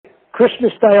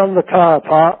Christmas Day on the car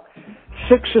park,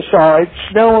 6 aside,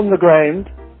 snow on the ground.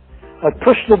 I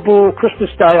pushed the ball,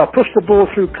 Christmas Day, I pushed the ball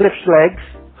through Cliff's legs,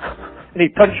 and he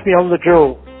punched me on the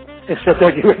jaw. He said,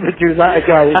 don't you ever do that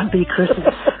again. Happy Christmas.